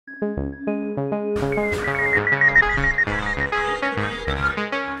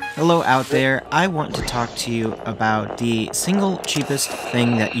Hello out there, I want to talk to you about the single cheapest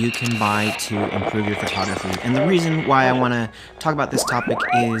thing that you can buy to improve your photography. And the reason why I want to talk about this topic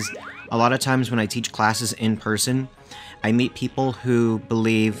is a lot of times when I teach classes in person, I meet people who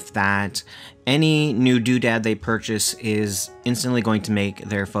believe that any new doodad they purchase is instantly going to make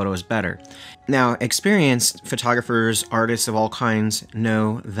their photos better. Now, experienced photographers, artists of all kinds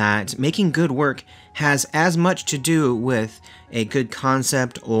know that making good work has as much to do with a good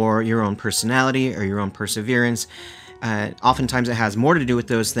concept or your own personality or your own perseverance. Oftentimes it has more to do with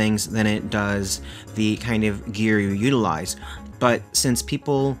those things than it does the kind of gear you utilize. But since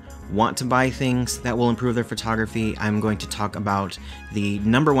people want to buy things that will improve their photography, I'm going to talk about the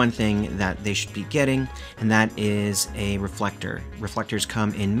number one thing that they should be getting, and that is a reflector. Reflectors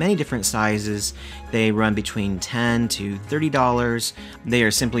come in many different sizes. They run between $10 to $30. They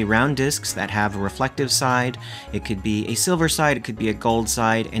are simply round discs that have a reflective side. It could be a silver side, it could be a gold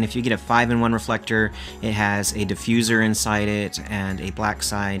side, and if you get a 5-in-1 reflector, it has a diffuser inside it, and a black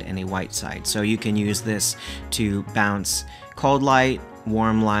side and a white side. So you can use this to bounce cold light,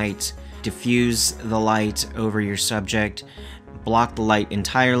 warm light, diffuse the light over your subject, block the light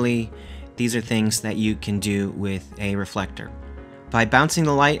entirely. These are things that you can do with a reflector. By bouncing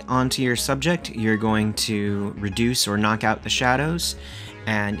the light onto your subject, you're going to reduce or knock out the shadows,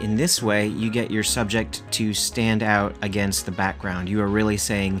 and in this way you get your subject to stand out against the background. You are really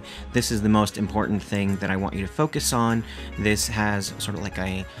saying, this is the most important thing that I want you to focus on. This has sort of like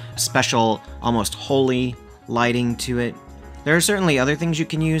a special, almost holy lighting to it. There are certainly other things you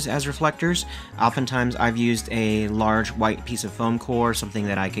can use as reflectors. Oftentimes I've used a large white piece of foam core, something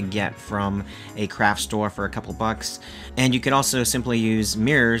that I could get from a craft store for a couple bucks. And you could also simply use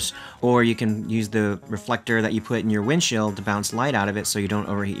mirrors, or you can use the reflector that you put in your windshield to bounce light out of it so you don't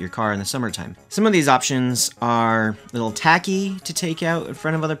overheat your car in the summertime. Some of these options are a little tacky to take out in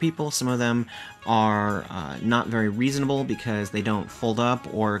front of other people. Some of them are not very reasonable because they don't fold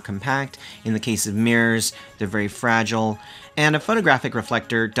up or compact. In the case of mirrors, they're very fragile. And a photographic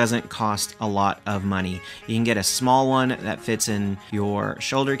reflector doesn't cost a lot of money. You can get a small one that fits in your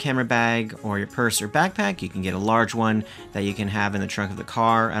shoulder camera bag or your purse or backpack. You can get a large one that you can have in the trunk of the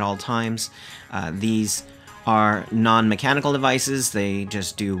car at all times. These are non-mechanical devices. They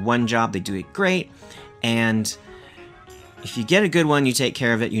just do one job. They do it great. And if you get a good one, you take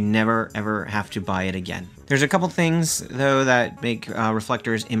care of it, you never ever have to buy it again. There's a couple things, though, that make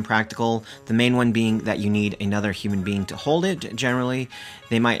reflectors impractical. The main one being that you need another human being to hold it, generally.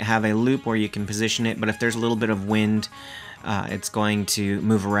 They might have a loop where you can position it, but if there's a little bit of wind, it's going to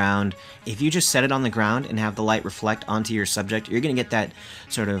move around. If you just set it on the ground and have the light reflect onto your subject, you're going to get that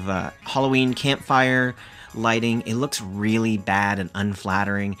sort of Halloween campfire lighting. It looks really bad and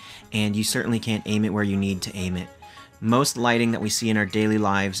unflattering, and you certainly can't aim it where you need to aim it. Most lighting that we see in our daily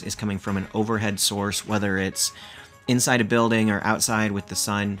lives is coming from an overhead source, whether it's inside a building or outside with the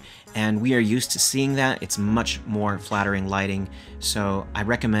sun, and we are used to seeing that. It's much more flattering lighting. So I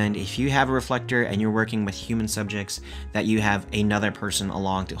recommend, if you have a reflector and you're working with human subjects, that you have another person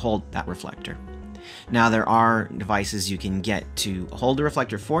along to hold that reflector. Now, there are devices you can get to hold the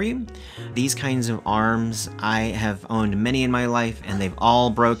reflector for you. These kinds of arms, I have owned many in my life, and they've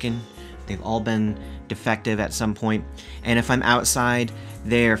all broken. They've all been defective at some point, and if I'm outside,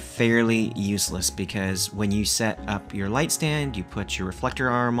 they're fairly useless, because when you set up your light stand, you put your reflector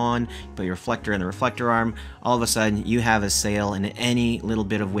arm on, you put your reflector in the reflector arm, all of a sudden you have a sail, and any little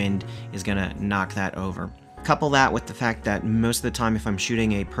bit of wind is gonna knock that over. Couple that with the fact that most of the time, if I'm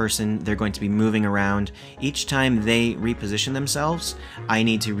shooting a person, they're going to be moving around. Each time they reposition themselves, I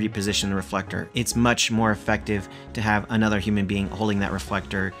need to reposition the reflector. It's much more effective to have another human being holding that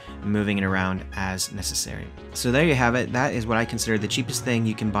reflector, moving it around as necessary. So there you have it. That is what I consider the cheapest thing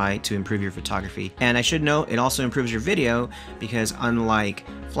you can buy to improve your photography. And I should note, it also improves your video, because unlike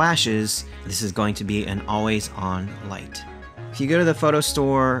flashes, this is going to be an always-on light. If you go to the photo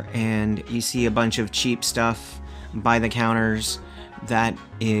store and you see a bunch of cheap stuff by the counters, that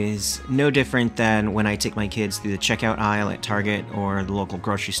is no different than when I take my kids through the checkout aisle at Target or the local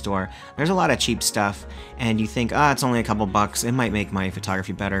grocery store. There's a lot of cheap stuff, and you think, it's only a couple bucks, it might make my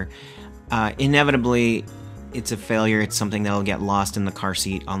photography better. Inevitably, it's a failure. It's something that'll get lost in the car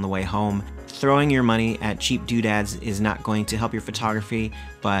seat on the way home. Throwing your money at cheap doodads is not going to help your photography,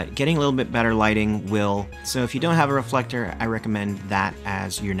 but getting a little bit better lighting will. So if you don't have a reflector, I recommend that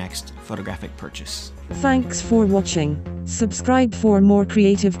as your next photographic purchase. Thanks for watching. Subscribe for more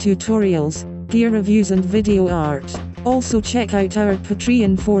creative tutorials, gear reviews and video art. Also check out our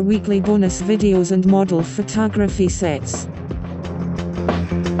Patreon for weekly bonus videos and model photography sets.